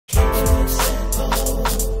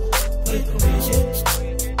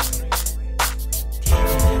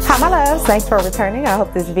loves, thanks for returning. I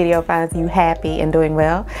hope this video finds you happy and doing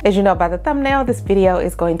well. As you know by the thumbnail, this video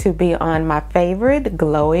is going to be on my favorite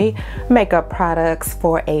glowy makeup products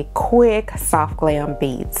for a quick soft glam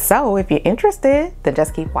beat. So if you're interested, then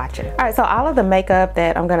just keep watching. All right, so all of the makeup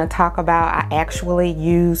that I'm going to talk about I actually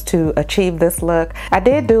used to achieve this look. I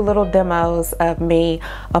did do little demos of me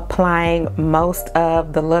applying most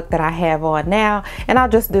of the look that I have on now, and I'll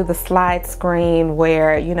just do the slide screen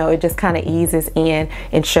where, you know, it just kind of eases in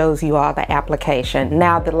and shows you all the application.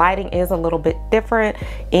 Now the lighting is a little bit different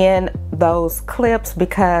in those clips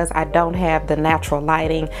because I don't have the natural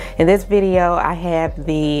lighting. In this video I have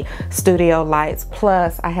the studio lights,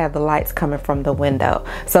 plus I have the lights coming from the window.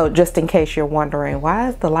 So just in case you're wondering why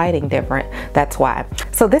is the lighting different, that's why.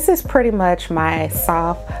 So this is pretty much my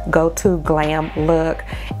soft go-to glam look,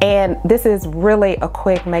 and this is really a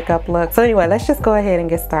quick makeup look. So anyway, let's just go ahead and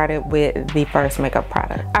get started with the first makeup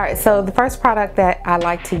product. All right, so the first product that I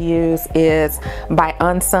like to use is by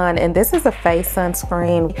Unsun, and this is a face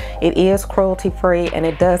sunscreen. It is cruelty free and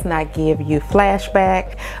it does not give you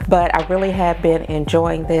flashback, but I really have been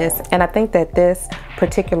enjoying this, and I think that this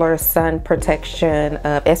particular sun protection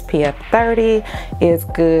of SPF 30 is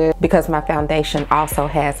good because my foundation also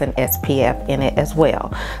has an SPF in it as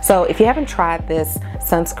well. So if you haven't tried this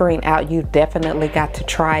sunscreen out, you definitely got to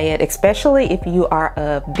try it, especially if you are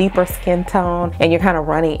of deeper skin tone and you're kind of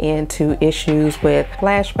running into issues with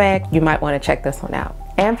flashback. You might want to check this one out.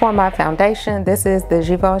 And for my foundation, this is the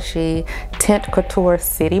Givenchy Tint Couture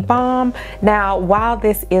City Balm. Now, while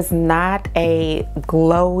this is not a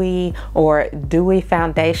glowy or dewy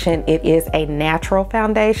foundation, it is a natural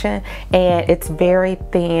foundation and it's very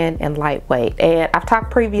thin and lightweight. And I've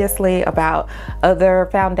talked previously about other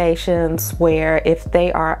foundations where if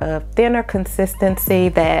they are of thinner consistency,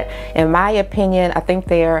 that in my opinion, I think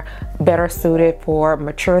they're better suited for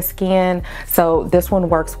mature skin. So this one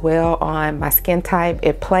works well on my skin type.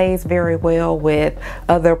 It plays very well with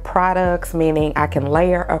other products, meaning I can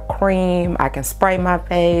layer a cream, I can spray my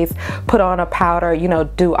face, put on a powder, you know,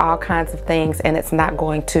 do all kinds of things, and it's not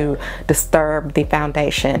going to disturb the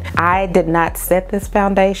foundation. I did not set this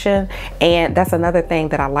foundation, and that's another thing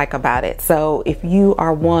that I like about it. So if you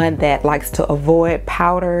are one that likes to avoid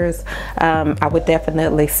powders, I would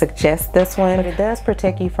definitely suggest this one. But it does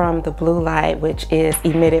protect you from the blue light, which is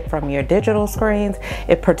emitted from your digital screens.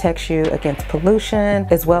 It protects you against pollution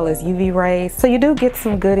as well as UV rays. So you do get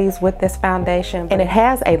some goodies with this foundation, and it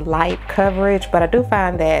has a light coverage, but I do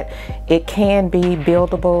find that it can be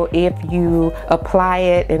buildable if you apply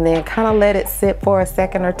it and then kind of let it sit for a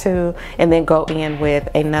second or two and then go in with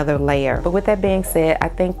another layer. But with that being said, I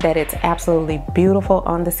think that it's absolutely beautiful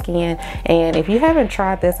on the skin, and if you haven't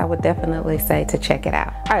tried this, I would definitely say to check it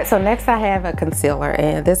out. All right, so next I have a concealer,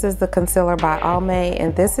 and this is the concealer by Almay,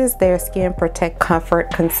 and this is their Skin Protect Comfort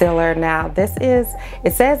Concealer. Now this is,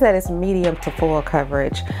 it says that it's medium to full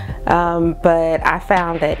coverage, but I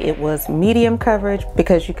found that it was medium coverage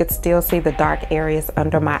because you could still see the dark areas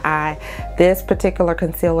under my eye. This particular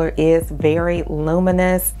concealer is very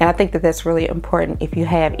luminous, and I think that that's really important if you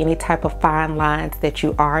have any type of fine lines that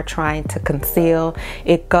you are trying to conceal.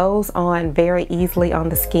 It goes on very easily on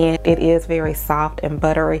the skin. It is very soft and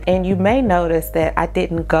buttery, and you may notice that I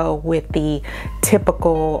didn't go with the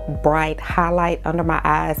typical bright highlight under my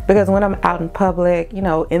eyes because when I'm out in public, you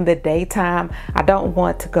know, in the daytime, I don't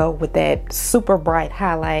want to go with that super bright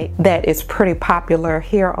highlight that is pretty popular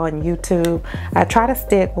here on YouTube. I try to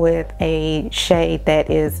stick with a shade that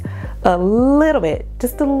is a little bit,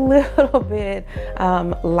 just a little bit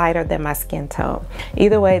lighter than my skin tone.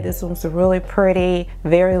 Either way, this one's really pretty,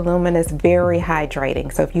 very luminous, very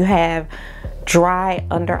hydrating. So if you have dry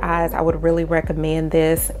under eyes, I would really recommend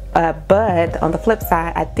this, but on the flip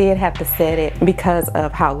side, I did have to set it because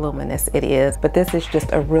of how luminous it is, but this is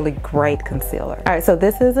just a really great concealer. All right, so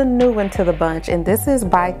this is a new one to the bunch, and this is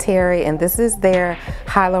by Terry, and this is their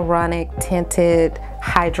Hyaluronic Tinted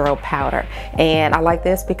Hydra-Powder, and I like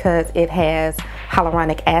this because it has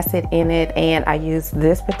hyaluronic acid in it, and I use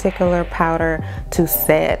this particular powder to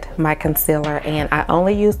set my concealer, and I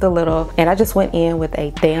only used a little, and I just went in with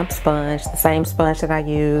a damp sponge, the same sponge that I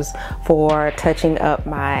use for touching up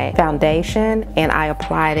my foundation, and I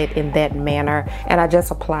applied it in that manner, and I just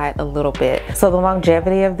applied a little bit. So the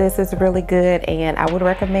longevity of this is really good, and I would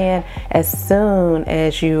recommend as soon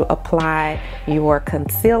as you apply your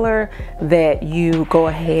concealer that you go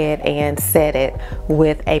ahead and set it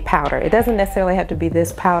with a powder. It doesn't necessarily have have to be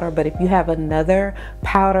this powder, but if you have another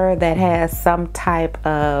powder that has some type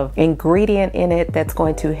of ingredient in it that's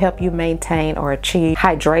going to help you maintain or achieve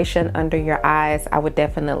hydration under your eyes, I would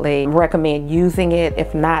definitely recommend using it.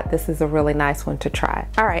 If not, this is a really nice one to try.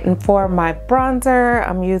 All right, and for my bronzer,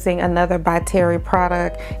 I'm using another by Terry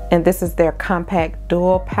product, and this is their compact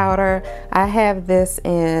dual powder. I have this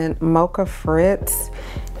in Mocha Fritz,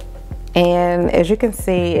 and as you can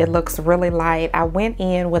see, it looks really light. I went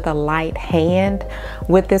in with a light hand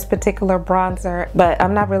with this particular bronzer, but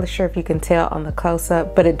I'm not really sure if you can tell on the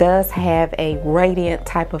close-up, but it does have a radiant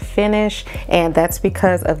type of finish, and that's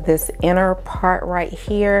because of this inner part right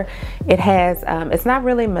here. It has it's not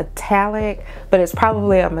really metallic, but it's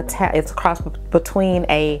probably it's a cross between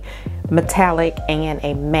a metallic and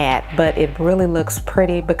a matte, but it really looks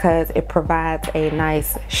pretty because it provides a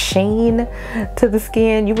nice sheen to the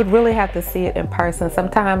skin. You would really have to see it in person.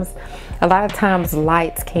 Sometimes, a lot of times,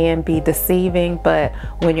 lights can be deceiving, but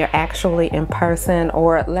when you're actually in person,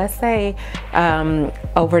 or let's say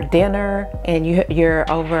over dinner and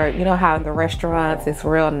you're over, you know how in the restaurants it's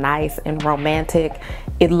real nice and romantic,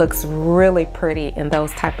 it looks really pretty in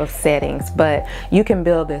those type of settings. But you can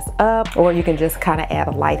build this up, or you can just kind of add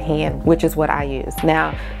a light hand, which is what I use.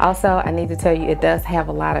 Now, also, I need to tell you, it does have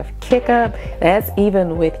a lot of kick up. That's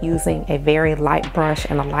even with using a very light brush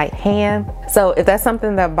and a light hand. So if that's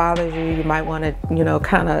something that bothers you, you might want to, you know,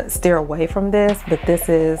 kind of steer away from this. But this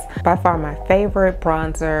is by far my favorite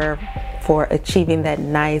bronzer for achieving that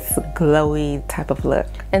nice glowy type of look.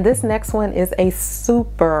 And this next one is a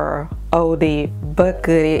super oldie but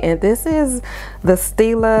goodie, and this is the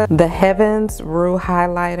Stila The Heavens Rouge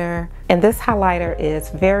highlighter. And this highlighter is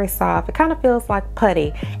very soft. It kind of feels like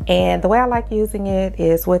putty, and the way I like using it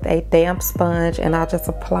is with a damp sponge, and I'll just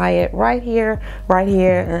apply it right here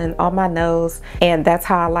and on my nose, and that's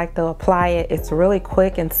how I like to apply it. It's really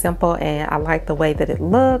quick and simple, and I like the way that it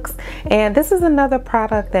looks. And this is another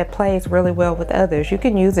product that plays really well with others. You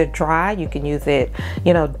can use it dry, you can use it,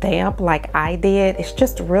 you know, damp like I did. It's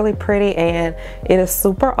just really pretty, and it is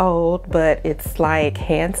super old, but it's like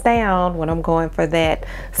hands down when I'm going for that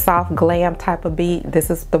soft glam type of beat, this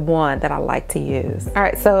is the one that I like to use. All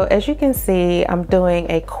right, so as you can see, I'm doing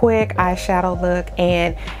a quick eyeshadow look,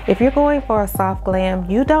 and if you're going for a soft glam,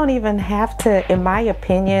 you don't even have to, in my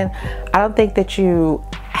opinion, I don't think that you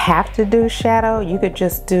have to do shadow. You could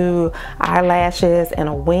just do eyelashes and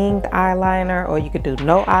a winged eyeliner, or you could do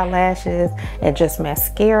no eyelashes and just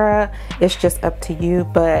mascara. It's just up to you,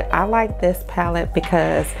 but I like this palette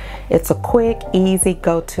because it's a quick, easy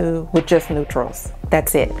go-to with just neutrals.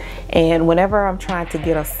 That's it. And whenever I'm trying to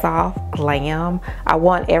get a soft glam, I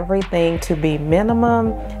want everything to be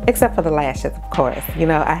minimum, except for the lashes, of course. You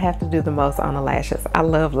know, I have to do the most on the lashes. I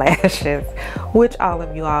love lashes, which all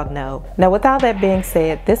of you all know. Now, with all that being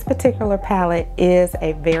said, this particular palette is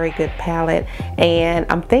a very good palette, and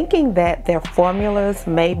I'm thinking that their formulas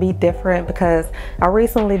may be different because I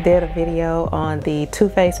recently did a video on the Too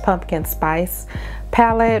Faced Pumpkin Spice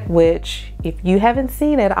palette, which if you haven't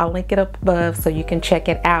seen it, I'll link it up above so you can check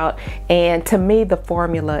it out. And to me, the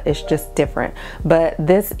formula is just different. But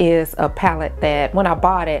this is a palette that when I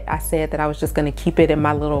bought it, I said that I was just going to keep it in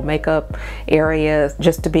my little makeup areas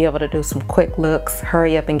just to be able to do some quick looks,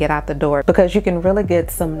 hurry up and get out the door, because you can really get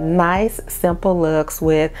some nice simple looks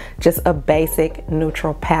with just a basic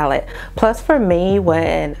neutral palette. Plus, for me,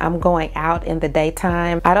 when I'm going out in the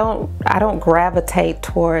daytime, I don't gravitate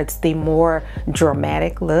towards the more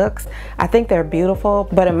dramatic looks. I think they're beautiful,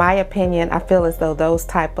 but in my opinion, I feel as though those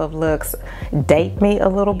type of looks date me a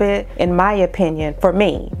little bit. In my opinion, for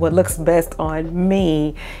me, what looks best on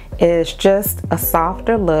me is just a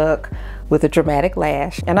softer look with a dramatic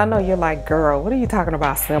lash. And I know you're like, girl, what are you talking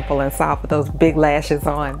about simple and soft with those big lashes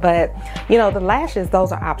on? But you know, the lashes,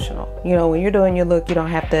 those are optional. You know, when you're doing your look, you don't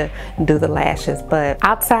have to do the lashes. But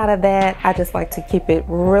outside of that, I just like to keep it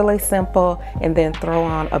really simple and then throw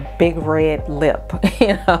on a big red lip,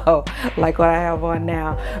 you know, like what I have on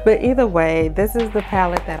now. But either way, this is the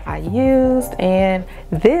palette that I used, and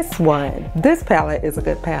this palette is a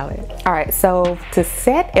good palette. All right, so to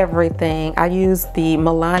set everything, I used the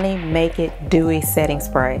Milani Make It Dewy setting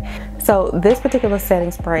spray. So this particular setting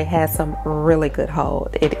spray has some really good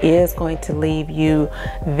hold. It is going to leave you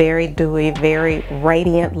very dewy, very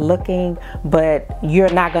radiant looking, but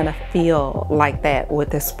you're not going to feel like that with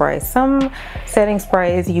this spray. Some setting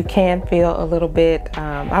sprays you can feel a little bit,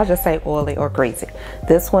 I'll just say oily or greasy.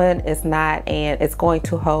 This one is not, and it's going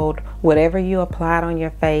to hold whatever you applied on your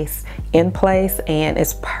face in place, and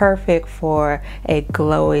it's perfect for a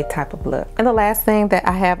glowy type of look. And the last thing that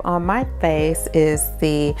I have on my face is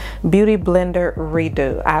the Beauty Blender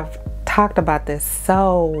Redo. I've talked about this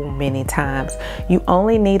so many times. You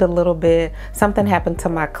only need a little bit. Something happened to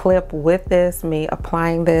my clip with this, me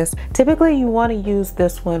applying this. Typically you want to use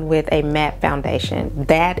this one with a matte foundation.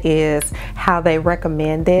 That is how they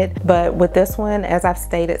recommend it. But with this one, as I've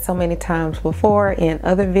stated so many times before in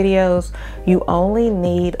other videos, you only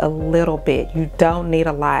need a little bit. You don't need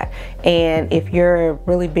a lot. And if you're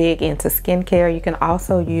really big into skincare, you can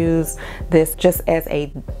also use this just as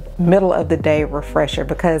a middle of the day refresher,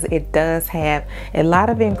 because it does have a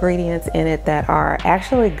lot of ingredients in it that are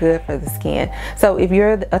actually good for the skin. So if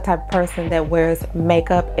you're a type of person that wears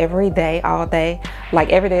makeup every day, all day, like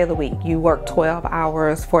every day of the week, you work 12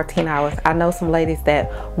 hours, 14 hours. I know some ladies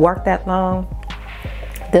that work that long.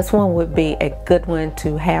 This one would be a good one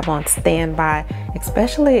to have on standby,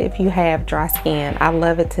 especially if you have dry skin. I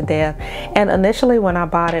love it to death. And initially when I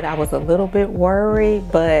bought it, I was a little bit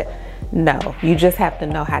worried, but no, you just have to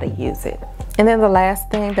know how to use it. And then the last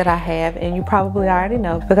thing that I have, and you probably already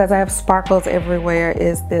know because I have sparkles everywhere,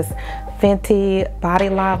 is this Fenty Body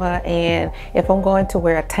Lava. And if I'm going to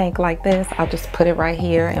wear a tank like this, I'll just put it right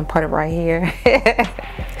here and put it right here.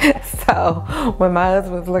 So when my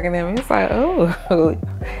husband's looking at me, he's like, oh,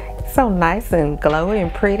 so nice and glowy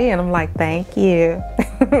and pretty, and I'm like, thank you.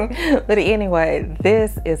 But anyway,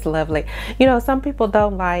 this is lovely. You know, some people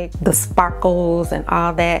don't like the sparkles and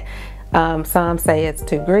all that. Some say it's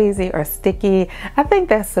too greasy or sticky. I think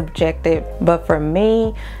that's subjective, but for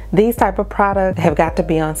me, these type of products have got to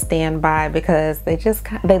be on standby because they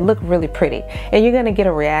look really pretty, and you're gonna get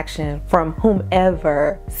a reaction from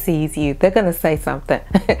whomever sees you. They're gonna say something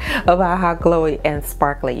about how glowy and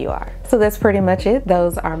sparkly you are. So that's pretty much it.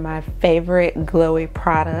 Those are my favorite glowy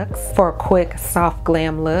products for a quick soft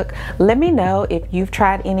glam look. Let me know if you've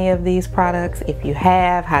tried any of these products. If you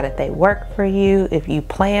have, how did they work for you? If you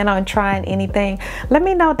plan on trying anything, let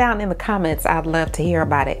me know down in the comments. I'd love to hear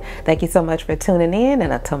about it. Thank you so much for tuning in,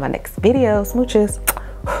 and until my next video, smooches.